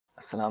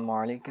Assalamu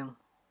alaikum.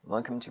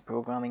 Welcome to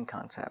Programming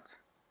Concepts.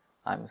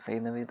 I'm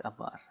Sayyid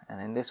Abbas, and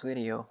in this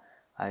video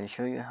I'll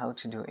show you how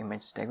to do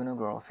image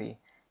steganography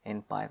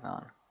in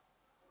Python.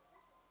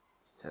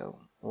 So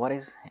what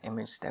is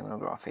image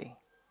steganography?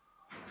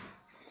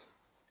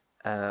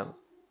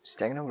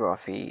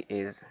 Steganography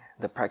is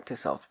the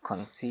practice of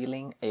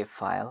concealing a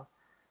file,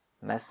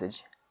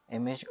 message,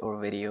 image or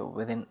video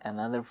within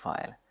another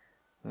file,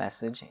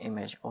 message,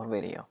 image or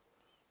video.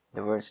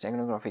 The word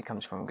steganography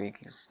comes from Greek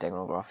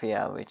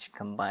steganographia, which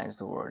combines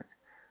the words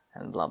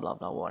and blah blah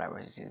blah whatever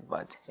it is,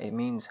 but it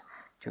means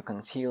to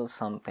conceal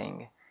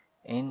something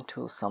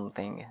into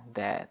something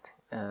that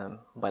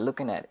by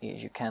looking at it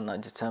you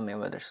cannot determine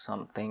whether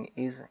something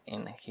is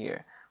in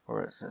here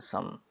or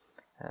some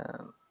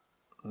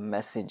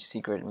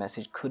secret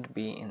message could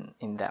be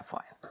in that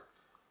file.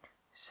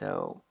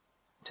 So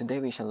today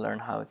we shall learn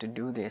how to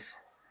do this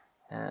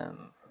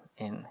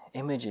in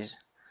images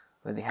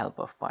with the help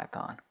of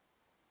Python.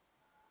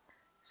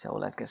 So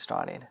let's get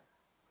started.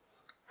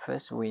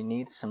 First, we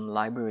need some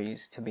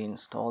libraries to be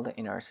installed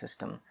in our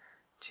system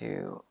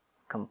to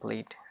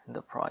complete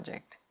the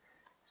project.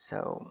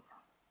 So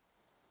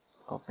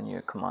open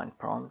your command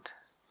prompt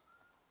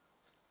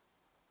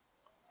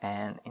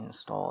and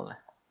install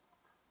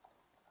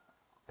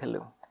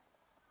Pillow.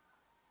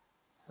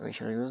 We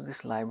shall use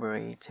this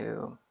library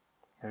to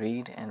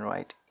read and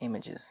write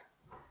images.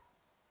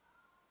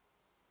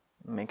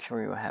 Make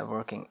sure you have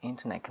working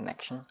internet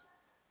connection.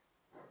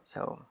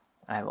 So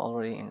I have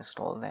already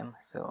installed them,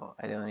 so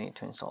I don't need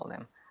to install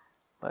them.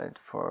 But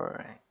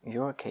for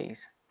your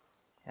case,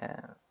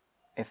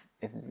 if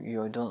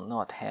you do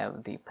not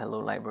have the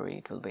Pillow library,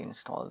 it will be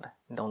installed.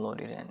 Download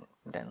it and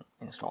then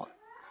install.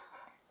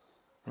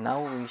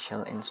 Now we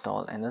shall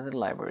install another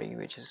library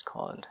which is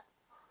called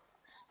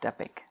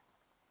stepic.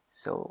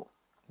 So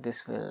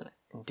this will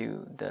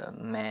do the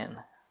man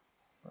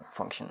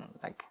function,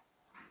 like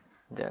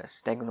the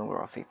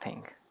steganography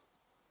thing.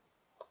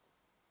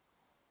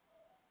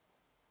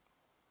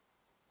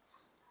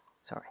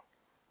 Sorry.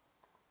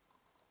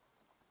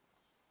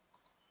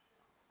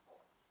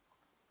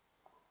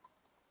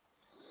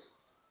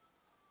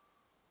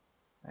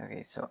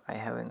 Okay, so I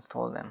have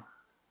installed them.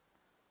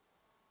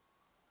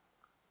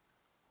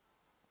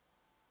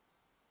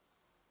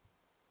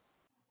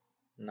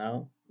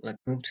 Now let's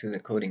move to the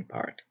coding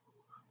part.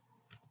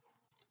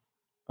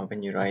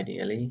 Open your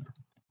IDE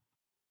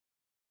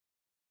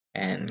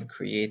and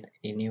create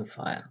a new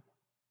file.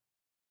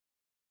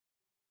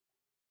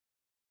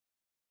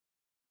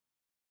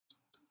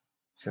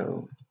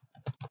 So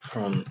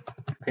from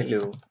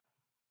Pillow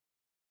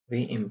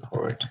we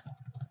import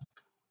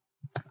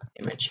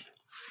image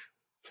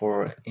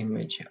for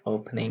image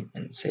opening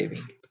and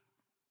saving,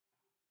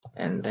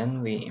 and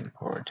then we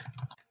import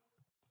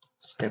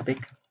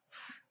stepic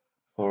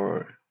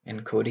for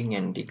encoding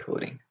and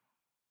decoding.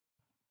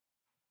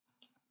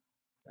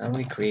 Now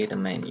we create a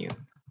menu.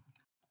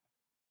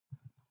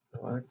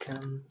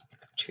 Welcome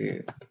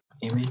to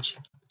image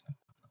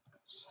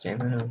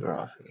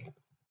steganography.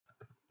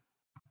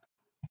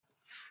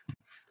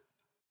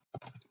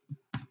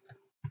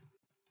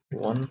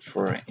 One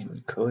for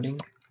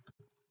encoding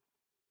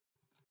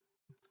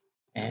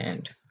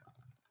and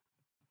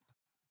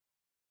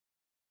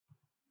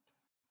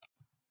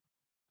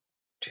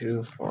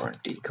two for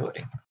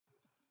decoding.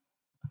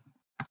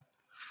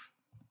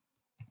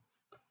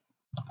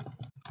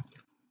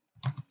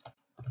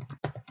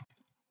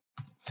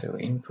 So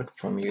input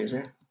from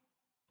user,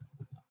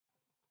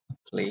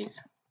 please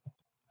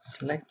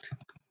select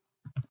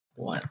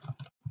one.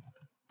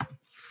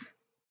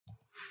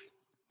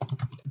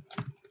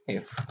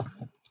 If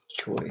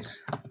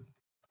choice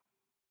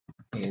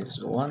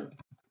is 1,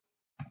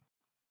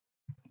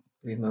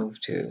 we move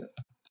to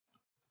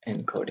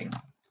encoding,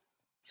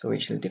 so we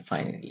shall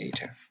define it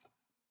later.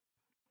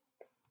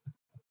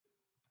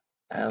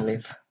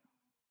 If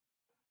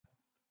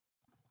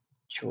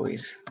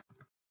choice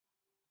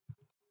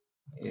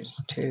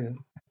is 2,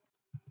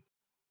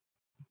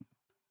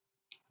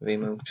 we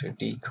move to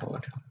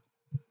decode.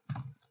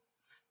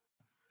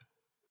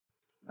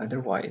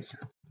 Otherwise,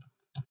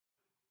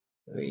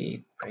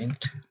 we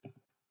print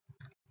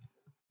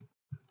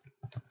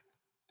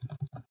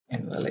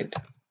invalid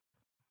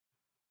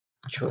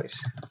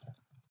choice.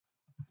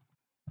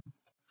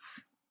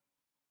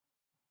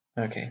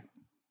 Okay.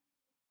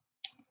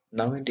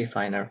 Now we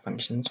define our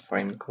functions for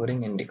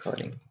encoding and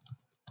decoding.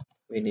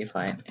 We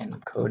define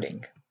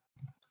encoding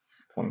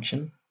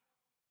function.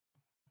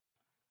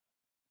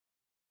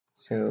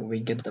 So we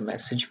get the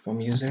message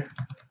from user.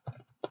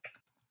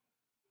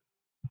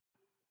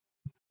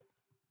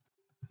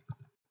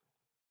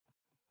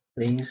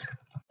 Please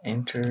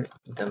enter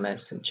the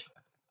message.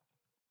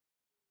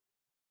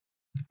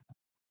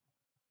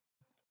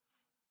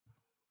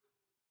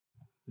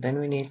 Then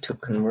we need to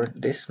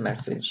convert this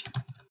message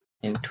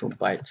into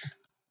bytes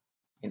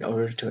in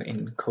order to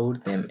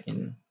encode them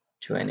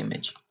into an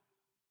image.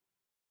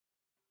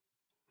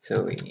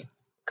 So we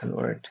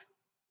convert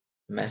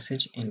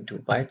message into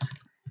bytes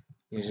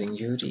using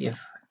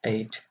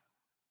UTF-8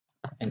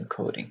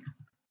 encoding.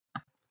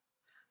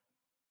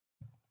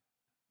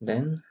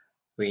 Then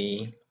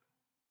we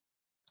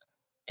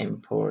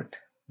import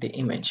the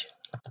image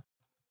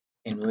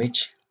in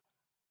which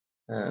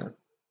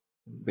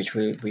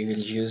we will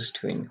use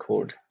to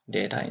encode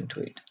data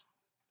into it.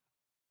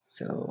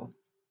 So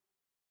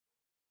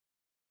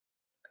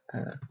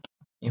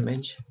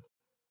image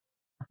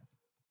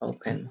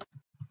open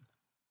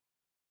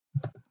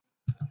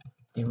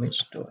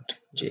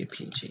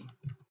image.jpg.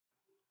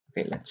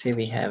 Okay, let's say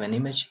we have an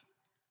image,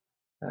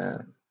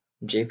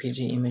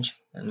 JPG image,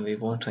 and we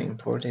want to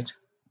import it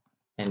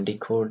and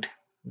decode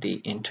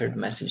the entered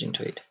message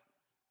into it.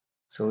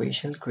 So we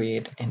shall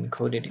create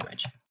encoded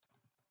image.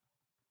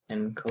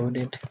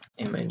 Encoded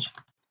image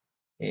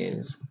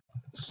is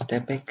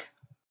stepic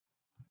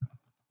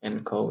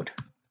encode,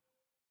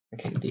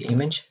 okay, the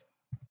image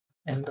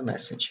and the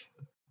message.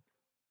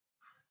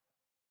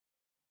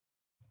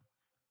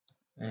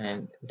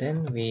 And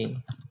then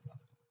we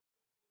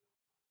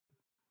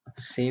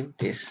save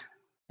this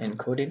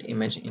encoded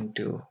image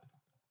into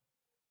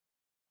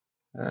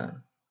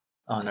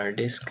on our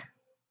disk.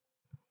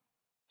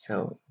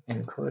 So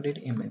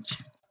encoded image,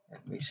 and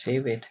we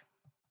save it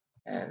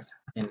as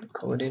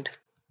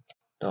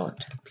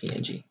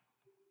encoded.png.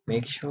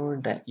 Make sure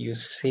that you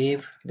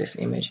save this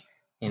image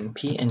in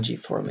PNG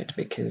format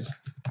because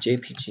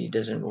JPG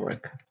doesn't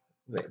work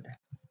with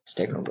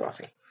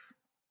steganography.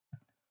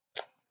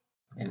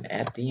 And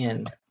at the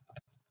end,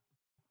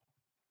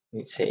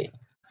 we say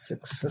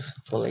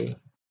successfully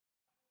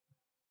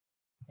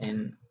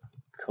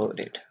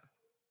encoded.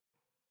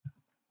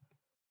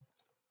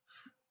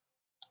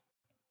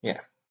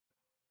 Yeah.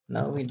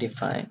 Now we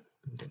define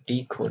the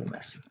decode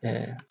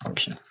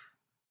function.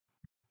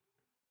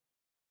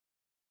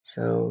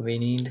 So we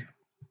need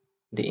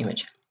the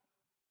image.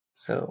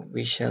 So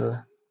we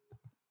shall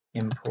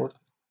import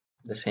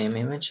the same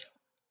image,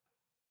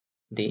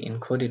 the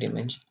encoded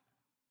image,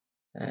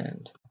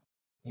 and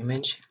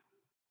image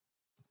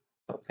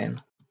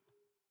open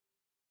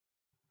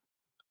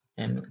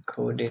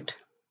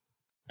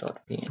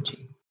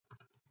encoded.png.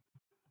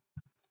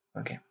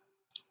 Okay,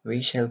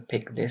 we shall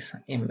pick this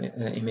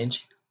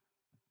image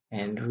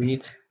and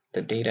read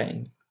the data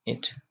in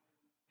it.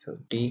 So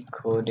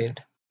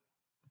decoded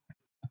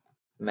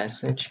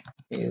message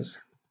is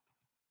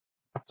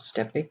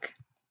stepic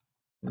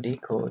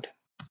decode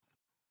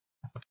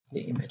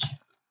the image.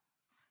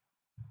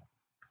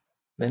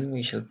 Then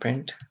we shall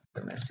print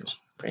the message.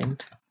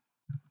 Print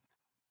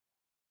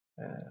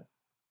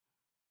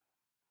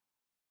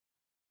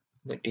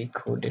the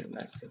decoded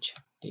message.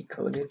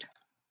 Decoded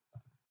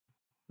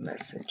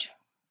message.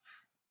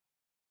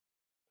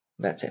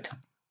 That's it.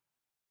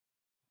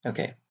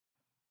 Okay.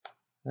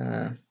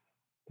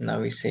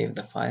 Now we save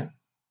the file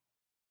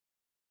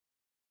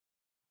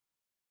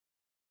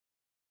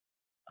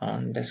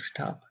on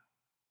desktop.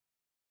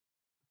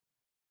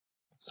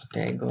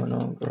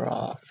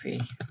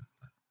 Steganography.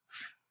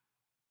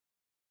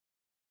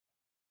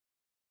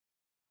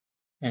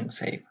 And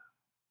save.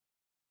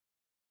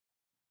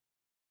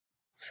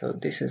 So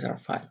this is our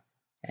file,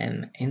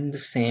 and in the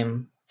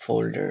same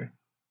folder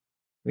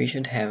we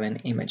should have an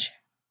image,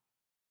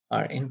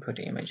 our input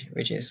image,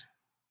 which is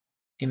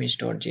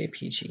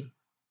image.jpg.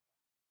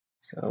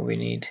 So we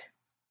need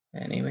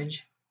an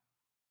image.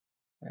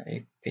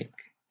 I pick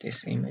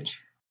this image.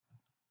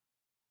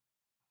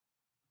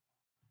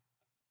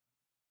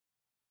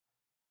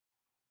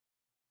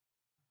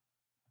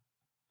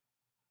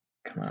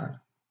 Come on.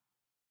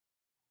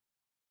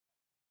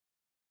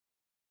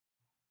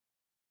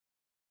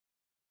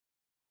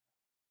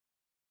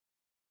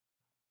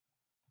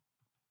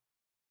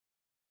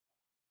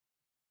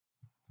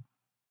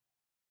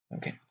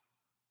 Okay.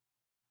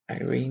 I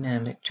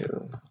rename it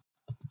to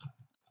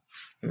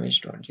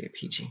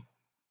image.jpg.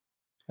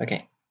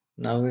 Okay.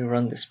 Now we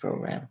run this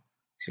program.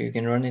 So you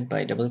can run it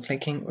by double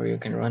clicking, or you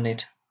can run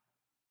it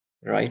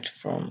right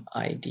from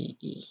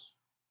IDE.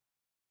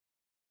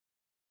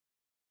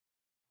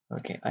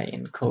 Okay, I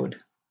encode.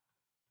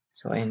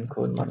 So I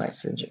encode my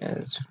message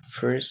as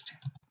first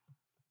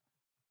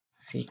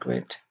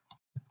secret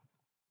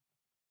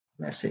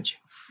message.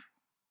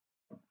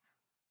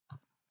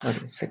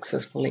 Okay,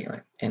 successfully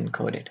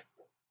encoded.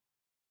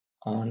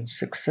 On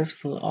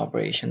successful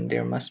operation,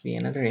 there must be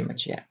another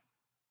image, yeah,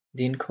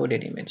 the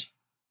encoded image.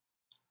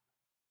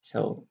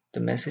 So the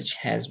message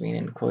has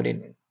been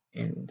encoded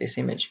in this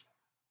image,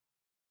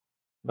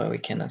 but we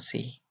cannot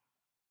see.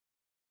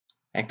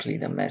 Actually,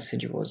 the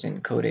message was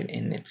encoded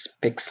in its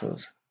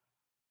pixels.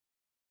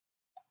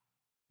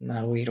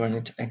 Now we run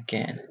it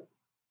again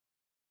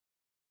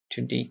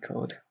to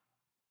decode.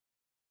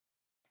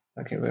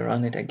 Okay, we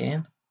run it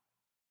again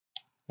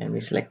and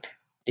we select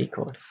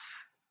decode.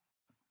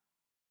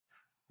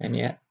 And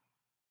yeah,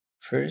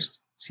 first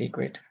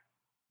secret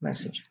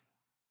message.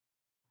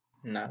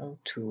 Now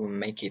to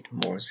make it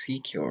more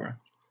secure,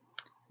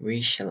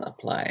 we shall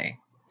apply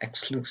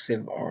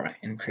XOR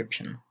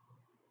encryption.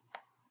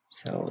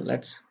 So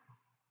let's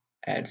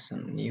add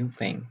some new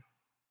thing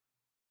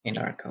in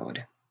our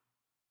code.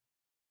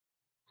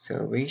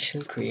 So we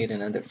shall create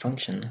another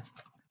function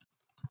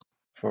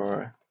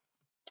for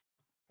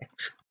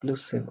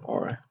exclusive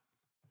or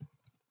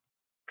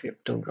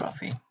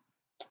cryptography.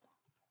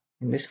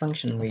 In this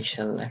function, we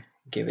shall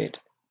give it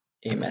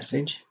a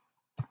message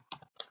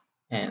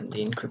and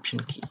the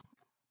encryption key.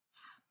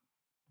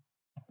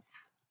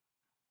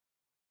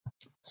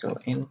 So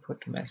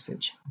input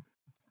message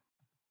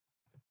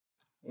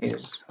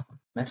is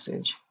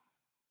message,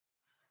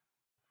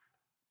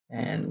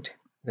 and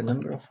the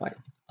number of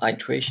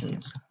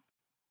iterations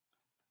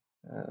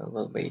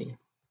will be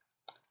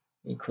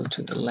equal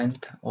to the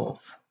length of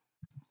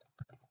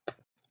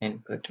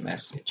input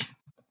message,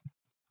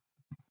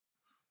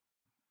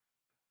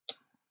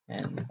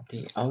 and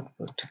the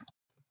output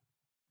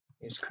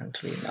is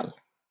currently null.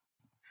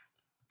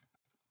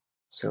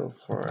 So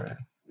for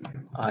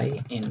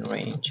I in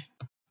range,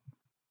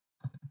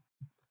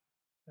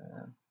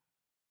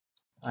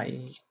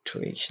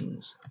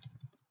 iterations.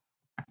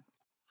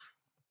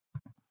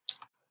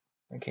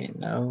 Okay,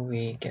 now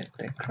we get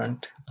the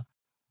current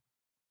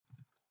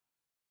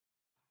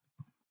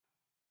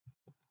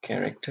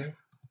character.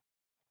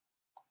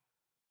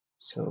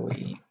 So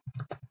we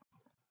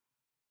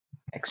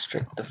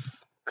extract the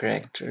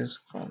characters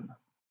from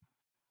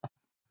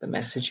the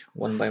message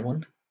one by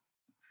one,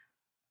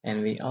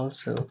 and we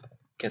also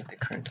get the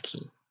current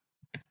key.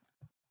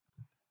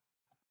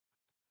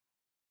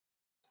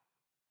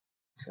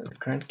 So the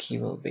current key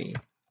will be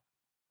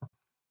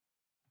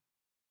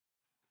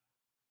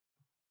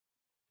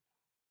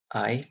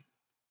I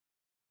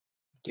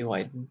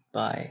divided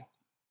by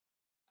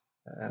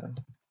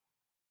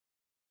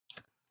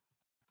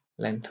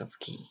length of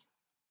key,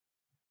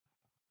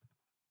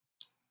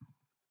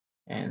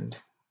 and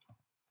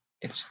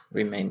its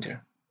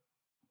remainder.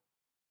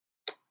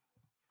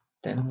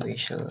 Then we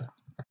shall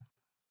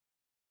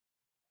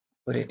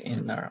put it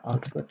in our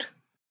output.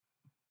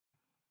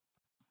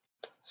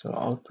 So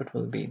output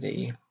will be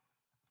the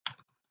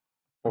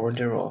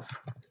order of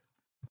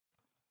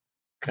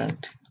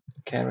current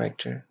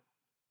character,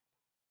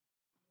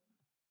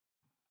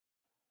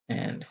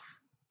 and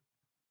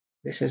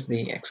this is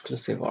the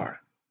exclusive OR,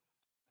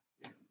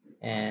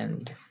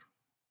 and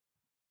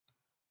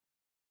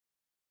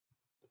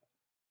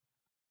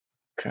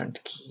current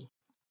key,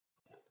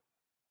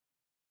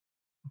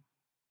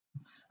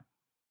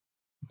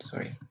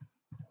 sorry,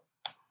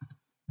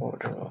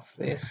 order of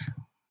this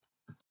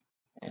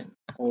and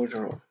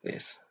order of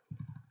this.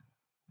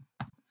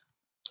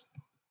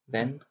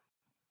 Then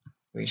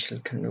we shall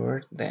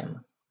convert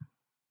them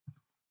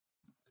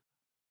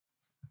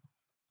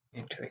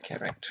into a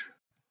character.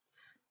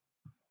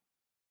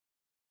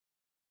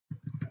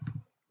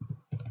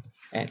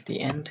 At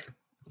the end,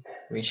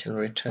 we shall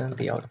return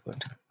the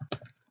output.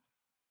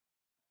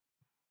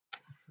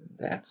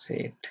 That's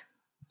it.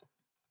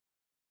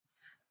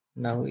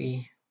 Now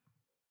we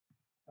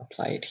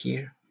apply it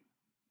here.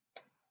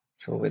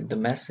 So with the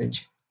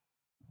message,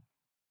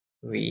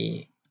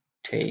 we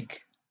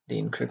take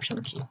the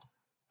encryption key.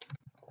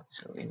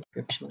 So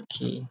encryption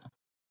key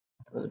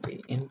will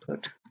be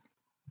input,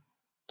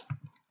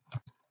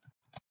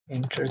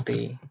 enter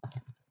the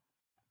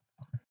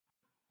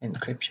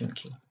encryption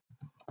key.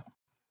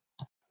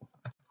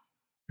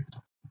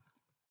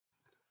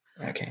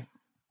 Okay.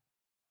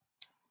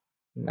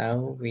 Now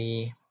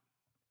we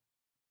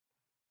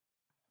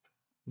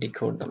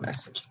decode the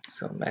message.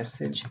 So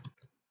message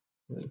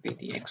will be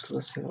the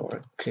exclusive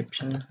or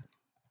encryption.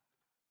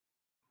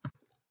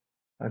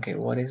 Okay,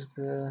 what is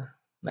the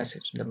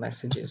message? The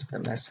message is the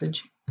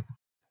message,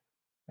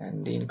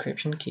 and the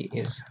encryption key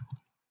is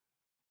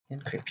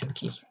encryption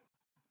key.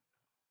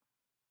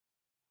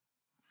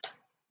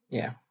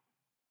 Yeah,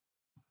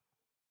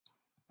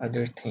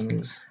 other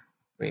things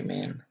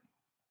remain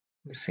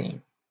the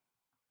same.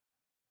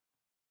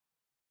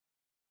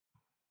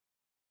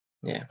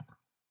 Yeah,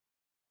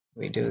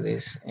 we do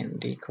this in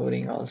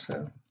decoding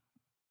also.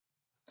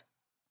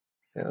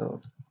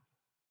 So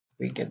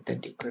we get the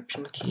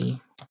decryption key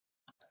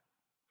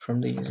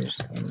from the user's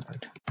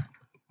input,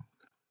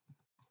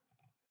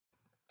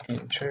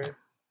 enter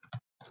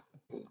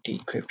the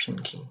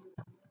decryption key,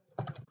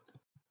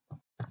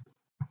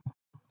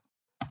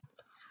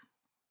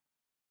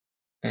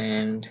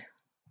 and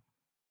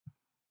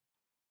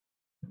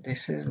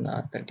this is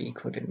not the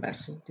decoded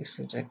message, this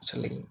is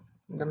actually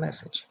the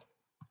message.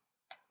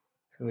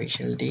 So we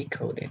shall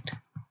decode it.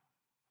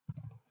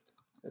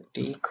 So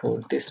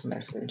decode this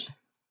message.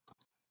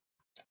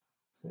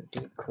 So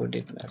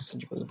decoded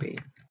message will be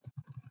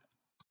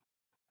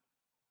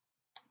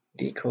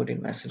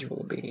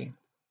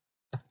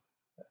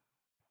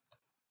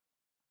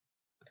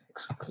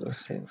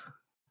exclusive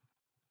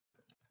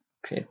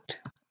crypt,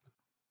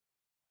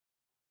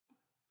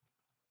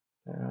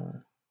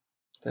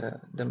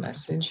 the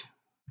message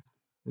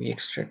we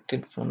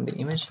extracted from the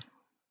image,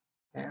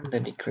 and the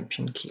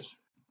decryption key.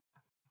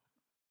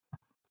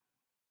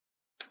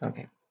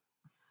 Okay,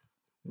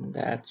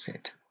 that's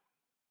it.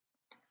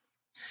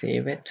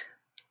 Save it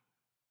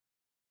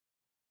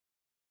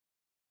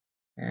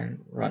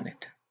and run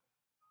it.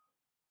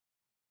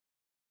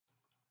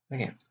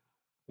 Okay,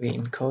 we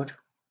encode.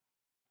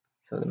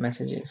 So the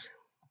message is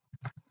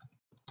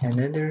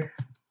another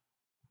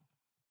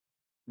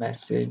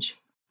message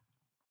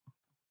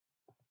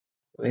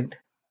with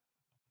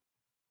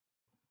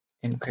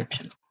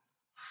encryption.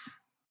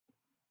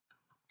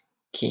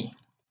 Key.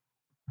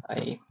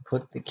 I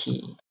put the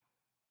key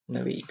in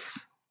await.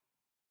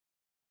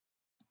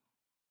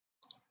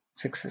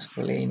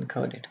 Successfully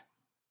encoded.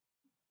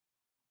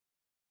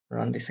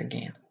 Run this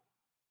again.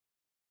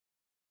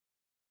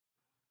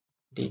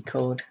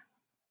 Decode.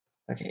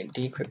 Okay,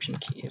 decryption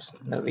key is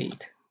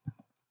await.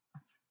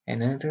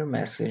 Another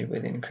message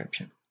with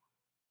encryption.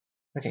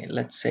 Okay,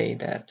 let's say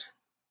that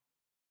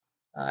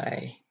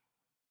I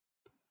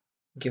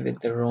give it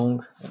the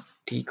wrong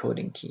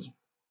decoding key.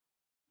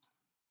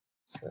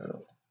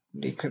 So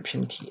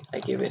decryption key, I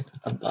give it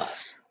a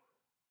bus.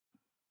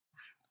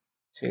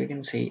 So you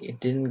can see it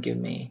didn't give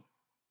me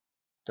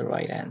the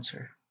right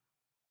answer.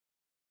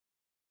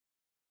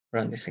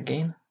 Run this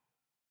again.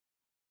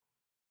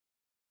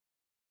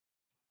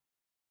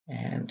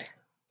 And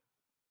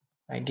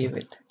I give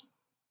it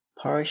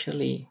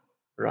partially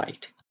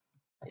right,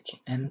 like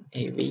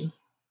NAV,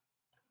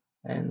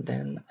 and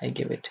then I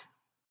give it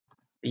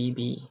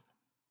BBC.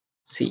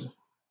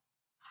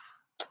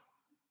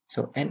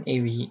 So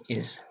NAV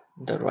is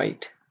the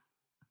right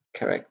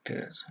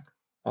characters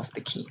of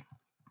the key,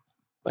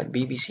 but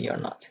BBC are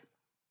not.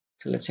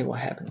 So let's see what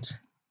happens.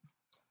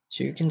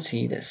 So you can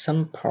see that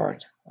some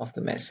part of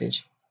the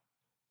message,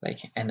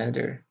 like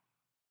another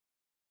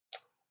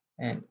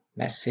and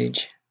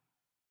message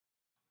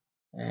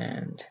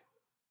and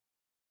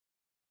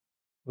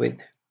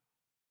with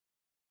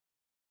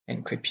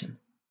encryption.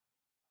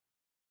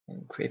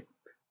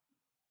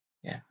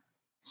 Yeah.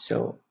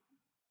 So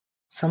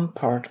some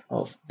part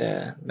of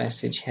the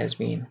message has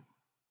been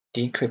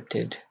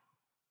decrypted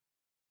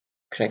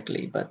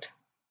correctly, but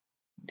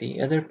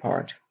the other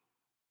part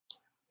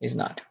is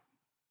not.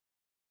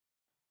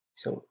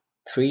 So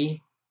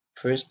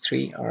first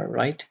three are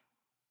right,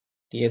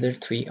 the other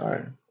three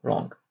are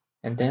wrong,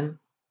 and then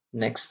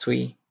next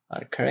three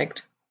are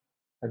correct,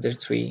 other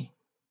three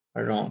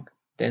are wrong,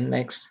 then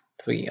next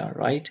three are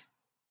right,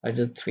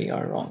 other three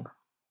are wrong.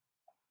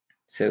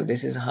 So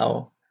this is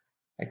how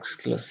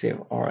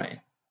exclusive or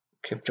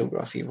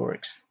cryptography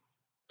works.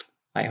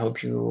 I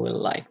hope you will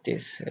like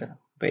this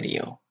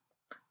video.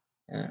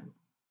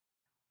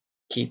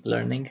 Keep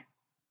learning.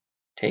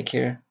 Take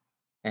care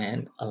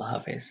and Allah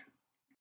Hafiz.